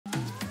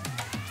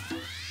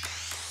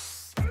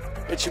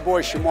It's your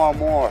boy Shemar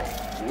Moore.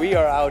 We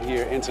are out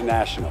here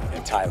international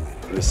in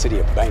Thailand, in the city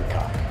of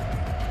Bangkok.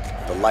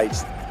 The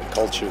lights, the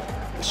culture,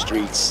 the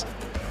streets.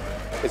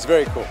 It's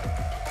very cool.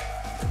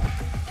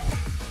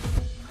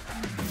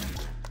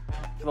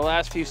 For the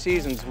last few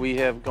seasons, we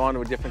have gone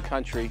to a different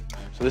country.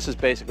 So this is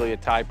basically a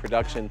Thai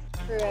production.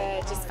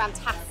 Just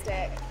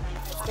fantastic.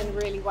 It's been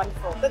really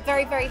wonderful, but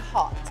very, very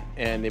hot.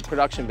 And the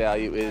production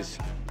value is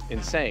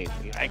insane.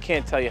 I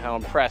can't tell you how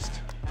impressed.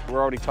 We're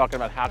already talking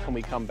about how can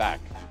we come back.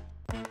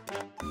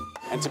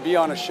 And to be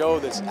on a show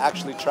that's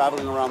actually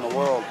traveling around the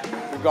world.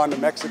 We've gone to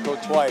Mexico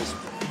twice.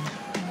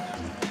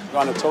 We've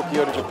gone to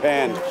Tokyo to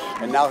Japan.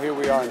 And now here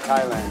we are in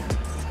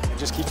Thailand. I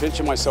just keep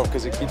pinching myself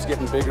because it keeps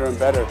getting bigger and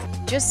better.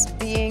 Just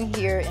being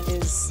here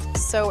is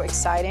so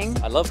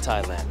exciting. I love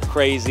Thailand.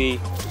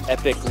 Crazy,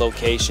 epic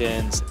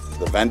locations.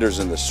 The vendors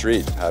in the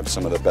street have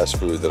some of the best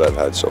food that I've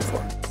had so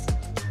far.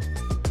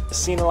 I've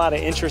seen a lot of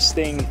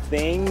interesting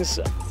things.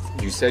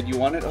 You said you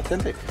wanted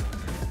authentic.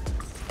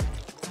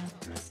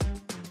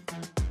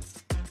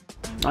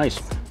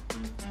 Nice.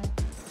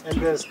 And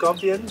the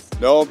scorpion?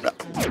 No,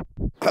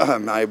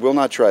 I will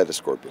not try the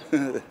scorpion.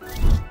 We're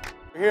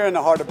here in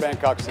the heart of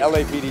Bangkok.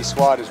 LAPD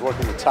SWAT is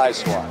working with Thai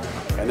SWAT,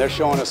 and they're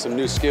showing us some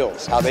new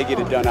skills, how they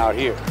get it done out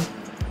here.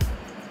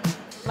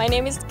 My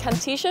name is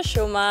Kantisha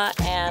Shuma,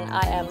 and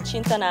I am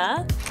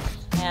Chintana,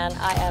 and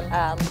I am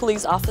a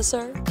police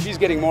officer. She's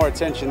getting more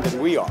attention than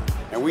we are,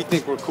 and we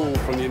think we're cool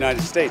from the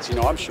United States. You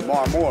know, I'm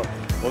Shemar Moore.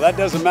 Well, that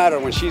doesn't matter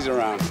when she's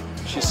around.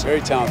 She's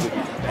very talented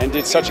and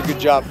did such a good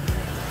job.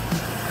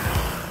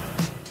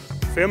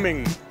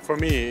 Filming for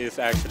me is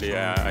actually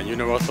a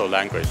universal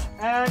language.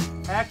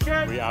 And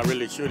action! We are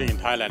really shooting in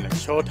Thailand and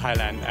show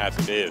Thailand as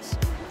it is.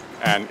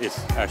 And it's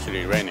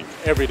actually raining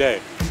every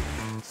day.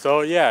 So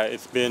yeah,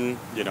 it's been,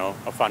 you know,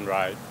 a fun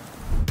ride.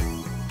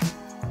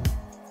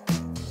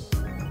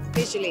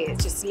 Visually, it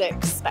just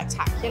looks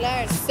spectacular.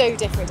 It's so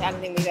different to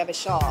anything we've ever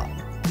shot.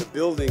 The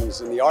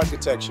buildings and the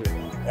architecture,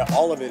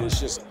 all of it is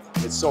just,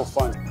 it's so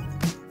fun.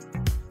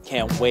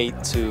 Can't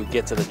wait to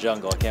get to the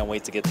jungle. I can't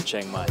wait to get to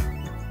Chiang Mai.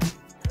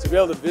 To be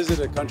able to visit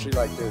a country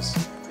like this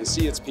and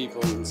see its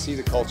people and see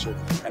the culture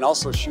and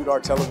also shoot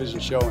our television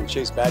show and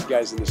chase bad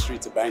guys in the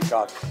streets of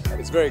Bangkok,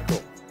 it's very cool.